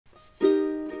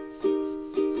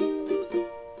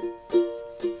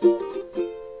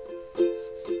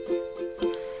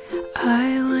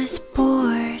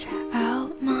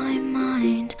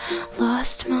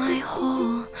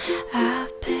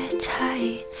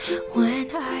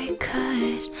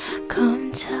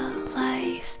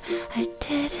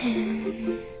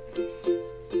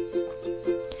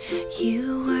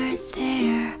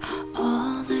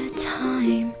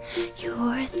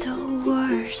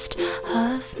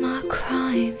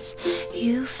times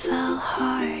you fell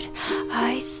hard.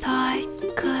 I thought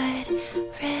good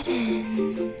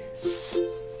riddance.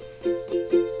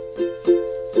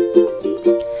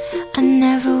 I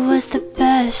never was the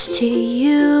best to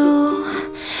you.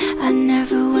 I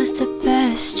never was the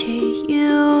best to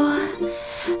you.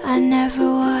 I never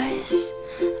was.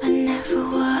 I never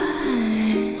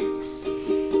was.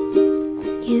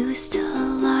 You still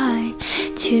lie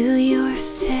to your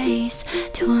face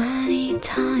 20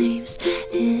 times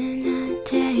in a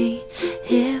day.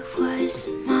 It was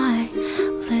my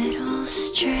little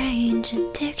strange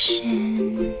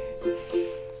addiction.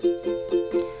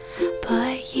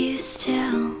 But you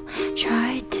still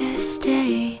tried to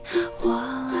stay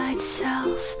while I'd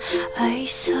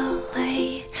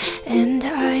self-isolate. And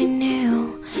I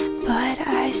knew, but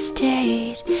I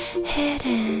stayed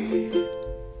hidden.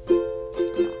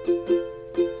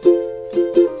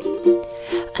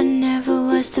 I never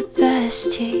was the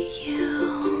best to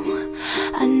you.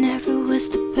 I never was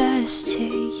the best to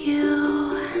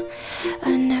you.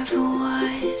 I never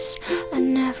was. I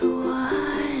never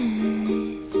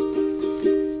was.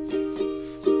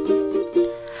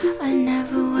 I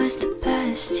never was the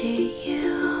best to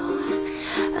you.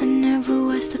 I never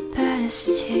was the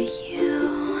best to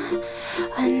you.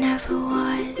 I never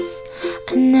was.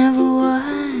 I never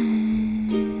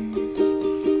was.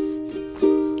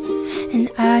 And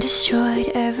I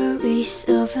destroyed every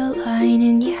silver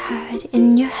line you had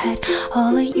in your head.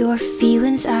 All of your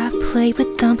feelings, I played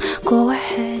with them. Go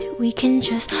ahead, we can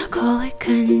just call it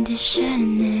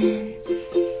conditioning.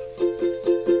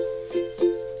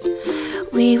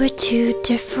 We were too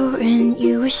different,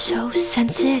 you were so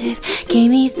sensitive.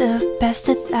 Gave me the best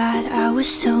of that, I was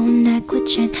so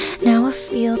negligent. Now I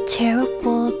feel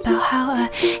terrible about how I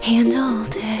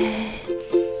handled it.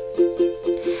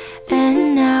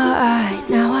 And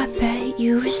now I bet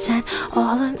you resent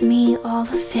all of me, all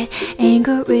of it.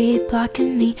 Angry,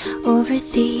 blocking me over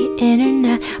the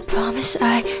internet. Promise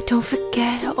I don't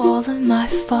forget all of my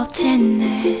fault in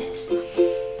this.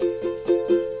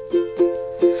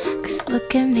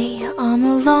 Look at me, I'm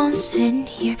alone sitting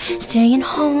here, staying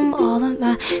home. All of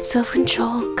my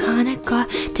self-control kinda got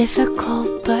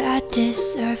difficult, but I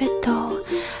deserve it though.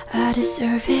 I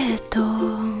deserve it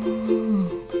though.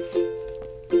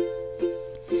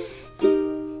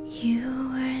 You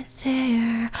were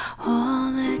there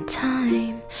all the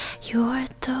time. You're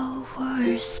the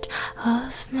worst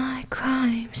of my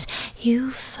crimes.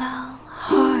 You fell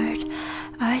hard.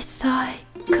 I thought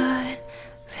good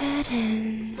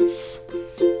riddance.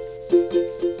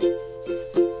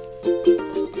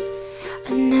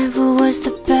 I never was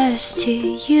the best to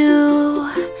you.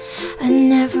 I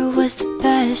never was the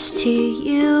best to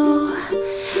you.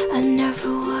 I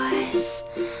never was.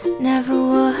 Never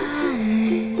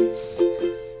was.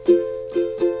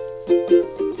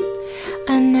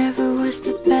 I never was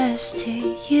the best to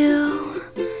you.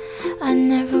 I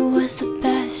never